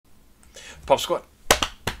Pop Squad.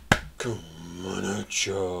 Coming at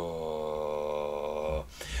ya.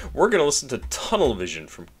 We're going to listen to Tunnel Vision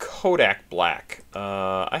from Kodak Black.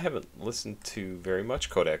 I haven't listened to very much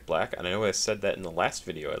Kodak Black, and I know I said that in the last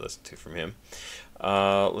video I listened to from him.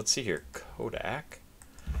 Let's see here. Kodak.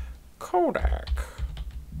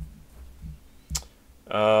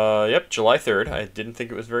 Yep, July 3rd. I didn't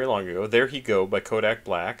think it was very long ago. There He Go by Kodak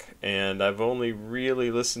Black. And I've only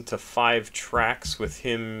really listened to 5 tracks with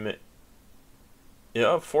him.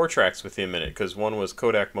 Yeah, 4 tracks with him in it, because one was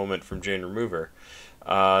Kodak Moment from Jane Remover.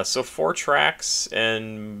 So 4 tracks,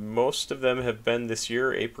 and most of them have been this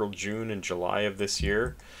year, April, June, and July of this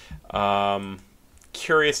year.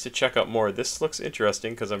 Curious to check out more. This looks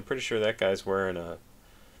interesting, because I'm pretty sure that guy's wearing a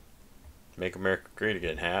Make America Great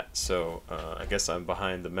Again hat, so I guess I'm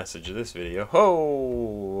behind the message of this video.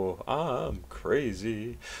 Oh, I'm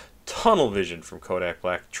crazy. Tunnel Vision from Kodak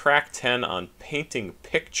Black, track 10 on Painting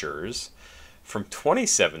Pictures from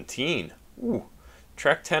 2017. Ooh,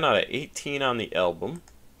 track 10 out of 18 on the album.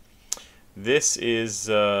 This is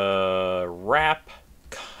rap,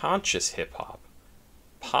 conscious hip-hop,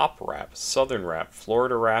 pop rap, southern rap,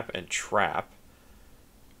 Florida rap, and trap.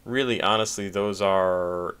 Really, honestly, those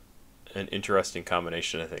are an interesting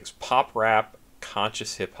combination of things. Pop rap,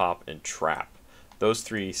 conscious hip hop, and trap. Those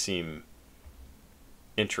 3 seem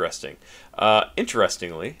interesting.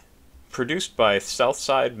 Interestingly, produced by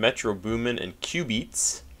Southside, Metro Boomin, and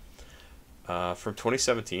CuBeatz from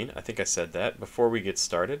 2017. I think I said that. Before we get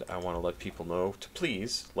started, I want to let people know to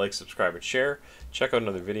please like, subscribe, and share. Check out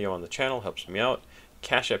another video on the channel. Helps me out.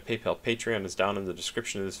 CashApp, PayPal, Patreon is down in the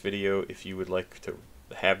description of this video if you would like to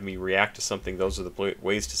have me react to something. Those are the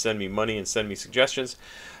ways to send me money and send me suggestions.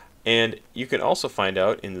 And you can also find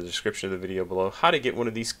out in the description of the video below how to get one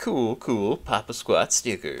of these cool Papa Squat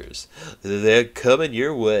stickers. They're coming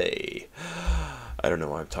your way. I don't know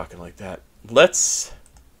why I'm talking like that. Let's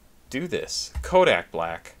do this. Kodak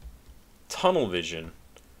Black, Tunnel Vision,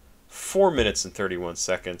 4 minutes and 31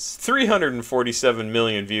 seconds, 347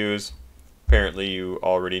 million views. Apparently you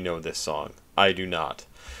already know this song. I do not.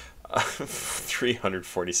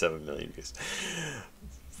 347 million views.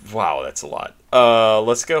 Wow, that's a lot.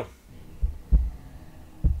 Let's go.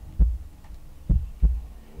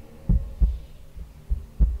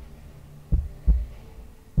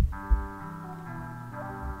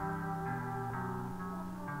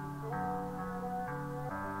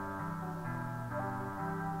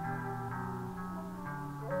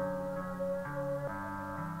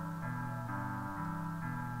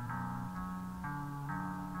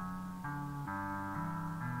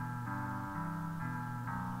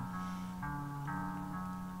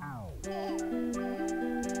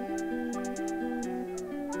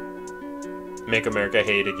 Make America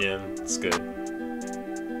Hate Again. It's good.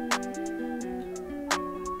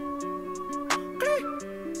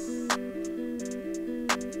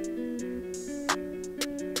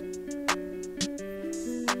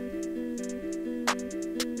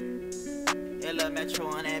 Metro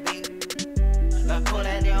on that beat. Like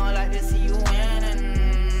Kodak, they don't like to see you win,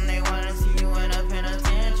 and they wanna see you in a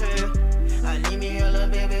penitentiary. I need me a little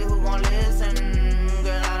baby who gon' listen.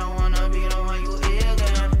 Girl, I don't wanna be the one you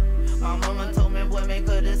ignorant. My mama told me, boy, make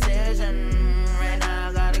a decision. Right now,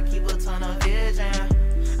 I gotta keep a ton of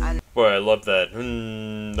vision. Boy, I love that.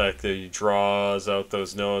 Like the draws out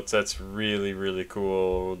those notes. That's really, really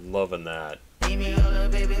cool. Loving that. Need me a little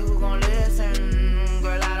baby who gon' listen.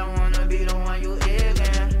 Girl, I don't wanna be the one you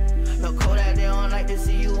ignorant. Look, Kodak, they don't like to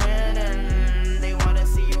see you winning. They wanna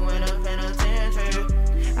see you in a penitentiary.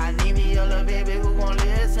 I need me a little baby who gon'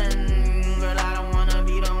 listen. Girl, I don't wanna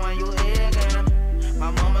be the one you ignorant. My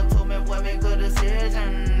mama told me, boy, make a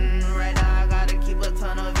decision. Right now, I gotta keep a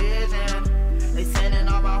ton of vision. They sending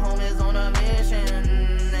all my homies on a mission,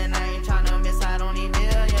 and I ain't tryna miss out on these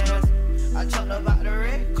millions. I chucked about the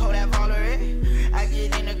red, Kodak Valerie. I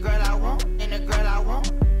get in the girl I want, in the girl I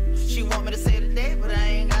want. She want me to say today, but I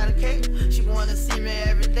ain't got a cake. She wanna see me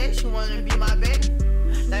every day, she wanna be my baby.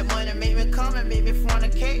 That money make me come and make me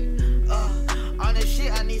fornicate. On this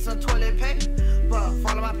shit, I need some toilet paper. But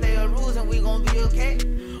follow my player rules and we gon' be okay.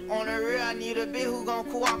 On the real, I need a bitch who gon'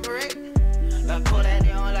 cooperate. Like Kodak, they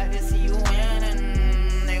don't like to see you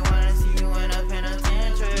winning. They wanna see you in a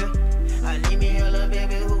penitentiary. I need me a little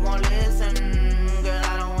baby who gon' listen. Girl,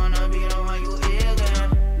 I don't wanna be the one you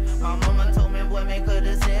ignorant. My mama told me, boy, make a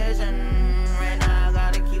decision. Right now, I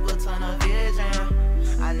gotta keep a ton of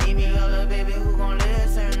vision. I need me a little baby who gon'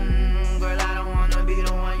 listen. Girl, I don't wanna be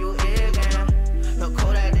the one you ignorant. Look,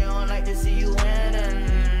 Kodak, they don't like to see you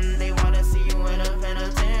winning. They wanna see you in a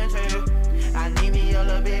penitentiary. I need me a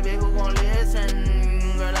little baby who gon' listen.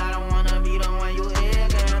 Girl, I don't wanna be the one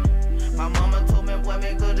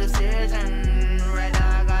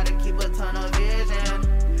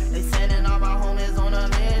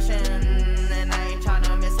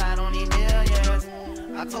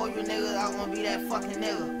I'ma be that fucking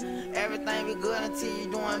nigga. Everything be good until you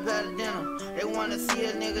doing better than them. They wanna see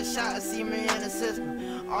a nigga shot and see me in the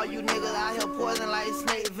system. All you niggas out here poison like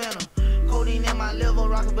snake venom. Codeine in my liver,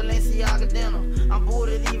 rockin' Balenciaga denim. I'm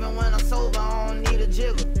booted even when I'm sober, I don't need a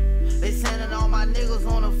jigger. They sending all my niggas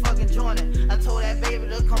on a fucking joint. I told that baby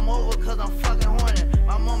to come over cause I'm fucking horny.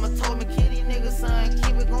 My mama told me, kid, these niggas, son,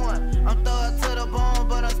 keep it going. I'm thug to the bone,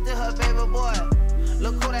 but I'm still her baby boy.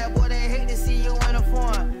 Look who that boy, they hate to see you in a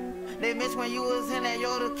form. They miss when you was in that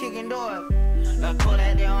Yoda kicking doors. Look who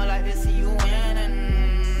that they don't like to see you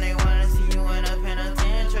winning. They wanna see you in a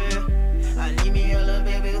penitentiary. I need me a little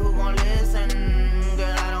baby who gon' listen.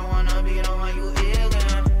 Girl, I don't wanna be the one you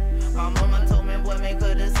ignorant. My mama told me, boy, make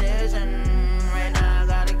a decision. Right now I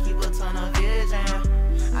gotta keep a ton of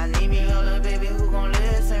vision. I need me a little baby who gon'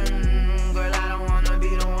 listen. Girl, I don't wanna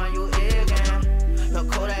be the one you ignorant. Look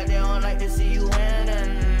Kodak, they don't like to see you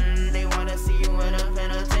winning. They wanna see you in a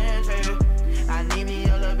penitentiary. I need me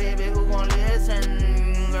a little baby who gon'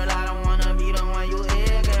 listen. Girl, I don't wanna be the one you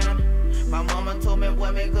ignorant. My mama told me,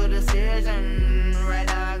 boy, make a decision. Right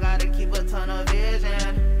now I gotta keep a ton of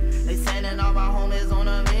vision. They sending all my homies on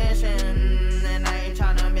a mission. And I ain't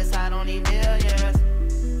tryna miss out on these millions.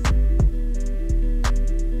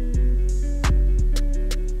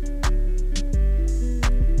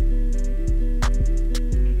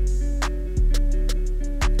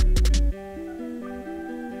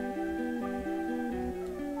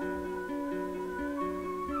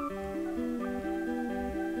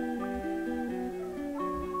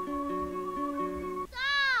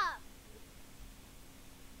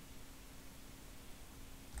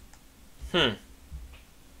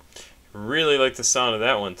 Really like the sound of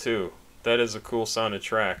that one too. That is a cool sounded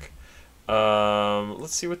track.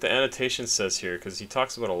 Let's see what the annotation says here, because he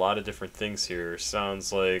talks about a lot of different things here.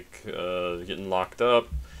 Sounds like getting locked up.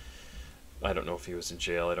 I don't know if he was in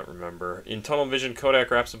jail, I don't remember. In Tunnel Vision, Kodak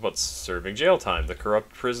raps about serving jail time, the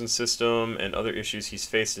corrupt prison system, and other issues he's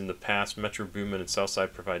faced in the past. Metro Boomin and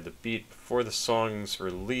Southside provide the beat. Before the song's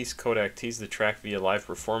release, Kodak teased the track via live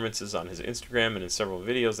performances on his Instagram and in several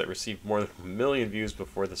videos that received more than 1 million views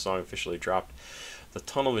before the song officially dropped. The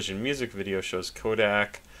Tunnel Vision music video shows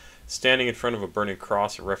Kodak standing in front of a burning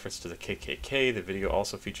cross, a reference to the KKK. The video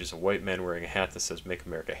also features a white man wearing a hat that says "Make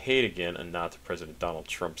America Hate Again," a nod to President Donald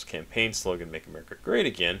Trump's campaign slogan, "Make America Great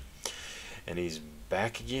Again." And he's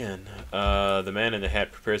back again. The man in the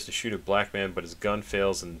hat prepares to shoot a black man, but his gun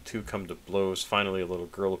fails and the two come to blows. Finally, a little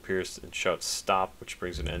girl appears and shouts "Stop," which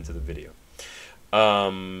brings an end to the video.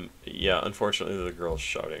 Yeah, unfortunately, the girl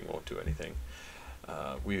shouting won't do anything.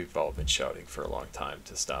 We've all been shouting for a long time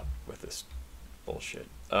to stop with this bullshit.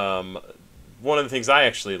 One of the things I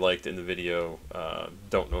actually liked in the video,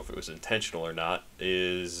 don't know if it was intentional or not,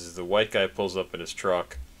 is the white guy pulls up in his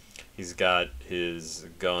truck. He's got his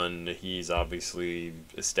gun, he's obviously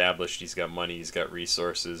established, he's got money, he's got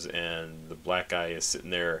resources, and the black guy is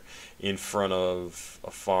sitting there in front of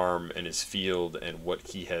a farm and his field and what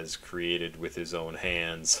he has created with his own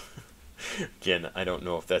hands. Again, I don't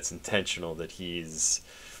know if that's intentional, that he's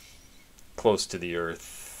close to the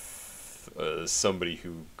earth, somebody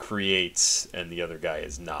who creates, and the other guy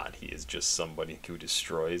is not. He is just somebody who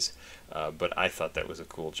destroys. But I thought that was a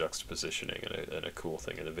cool juxtapositioning and a cool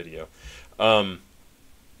thing in the video.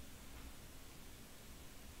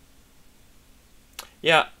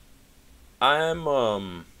 Yeah,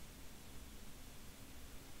 I'm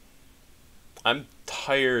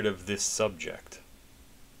tired of this subject,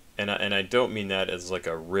 and I don't mean that as like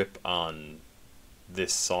a rip on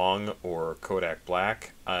this song or Kodak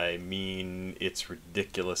Black. I mean, it's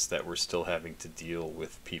ridiculous that we're still having to deal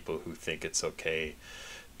with people who think it's okay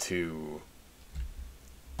to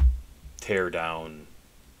tear down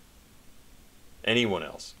anyone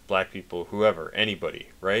else, black people, whoever, anybody,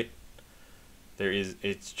 right?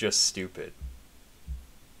 It's just stupid.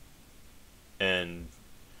 And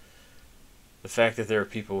the fact that there are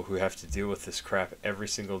people who have to deal with this crap every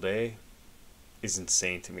single day is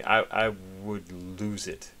insane to me. I would lose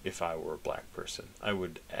it if I were a black person. I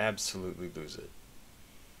would absolutely lose it.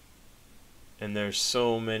 And there's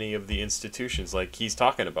so many of the institutions, like he's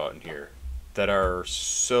talking about in here, that are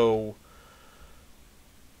so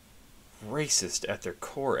racist at their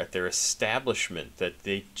core, at their establishment, that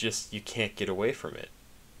they just, you can't get away from it.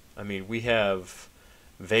 I mean, we have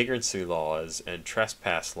vagrancy laws and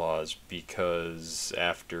trespass laws because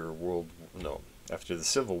after the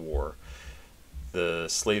Civil War, the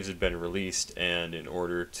slaves had been released, and in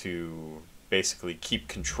order to basically keep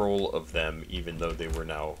control of them, even though they were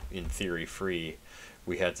now in theory free,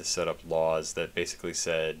 we had to set up laws that basically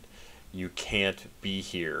said you can't be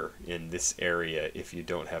here in this area if you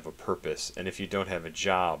don't have a purpose. And if you don't have a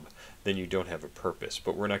job, then you don't have a purpose.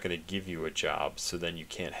 But we're not going to give you a job, so then you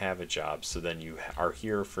can't have a job. So then you are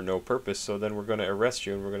here for no purpose, so then we're going to arrest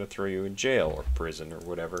you and we're going to throw you in jail or prison or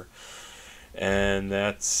whatever. And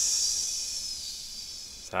that's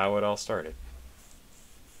how it all started.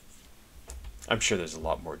 I'm sure there's a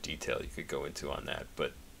lot more detail you could go into on that,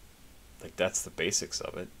 but like that's the basics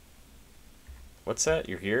of it. What's that?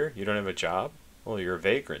 You're here? You don't have a job? Well, you're a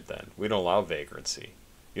vagrant then. We don't allow vagrancy.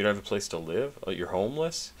 You don't have a place to live? Oh, you're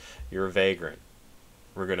homeless? You're a vagrant.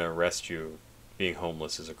 We're going to arrest you. Being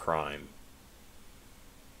homeless is a crime.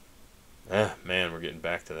 Man, we're getting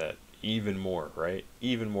back to that. Even more, right?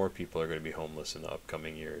 Even more people are going to be homeless in the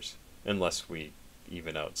upcoming years. Unless we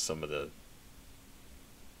even out some of the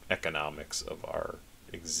economics of our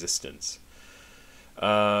existence.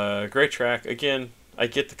 Great track. Again, I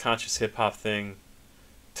get the conscious hip-hop thing.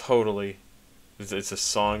 Totally. It's a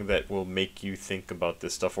song that will make you think about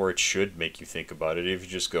this stuff, or it should make you think about it. If you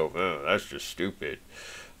just go, oh, that's just stupid,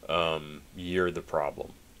 you're the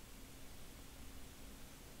problem.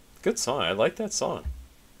 Good song. I like that song.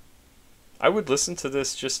 I would listen to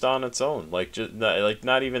this just on its own, like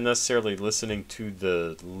not even necessarily listening to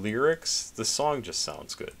the lyrics. The song just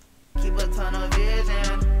sounds good. Keep a ton of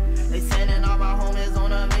vision. They sending all my homies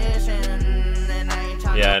on a mission. And I ain't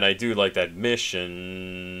yeah, and I do like that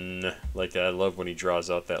mission. Like that. I love when he draws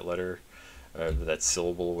out that letter, that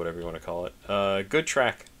syllable, whatever you want to call it. Good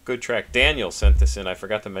track. Good track. Daniel sent this in. I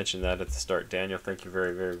forgot to mention that at the start. Daniel, thank you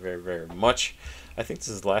very, very, very, very much. I think this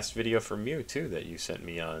is the last video from you, too, that you sent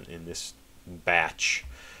me on in this batch.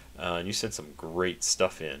 And you sent some great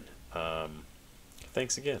stuff in.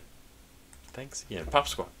 Thanks again. Thanks again. Pop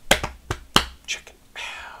Squad. Check it.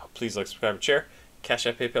 Please like, subscribe, and share.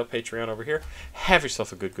 CashApp, PayPal, Patreon over here. Have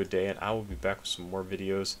yourself a good day, and I will be back with some more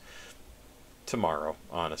videos tomorrow.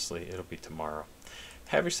 Honestly, it'll be tomorrow.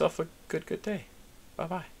 Have yourself a good day.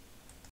 Bye-bye.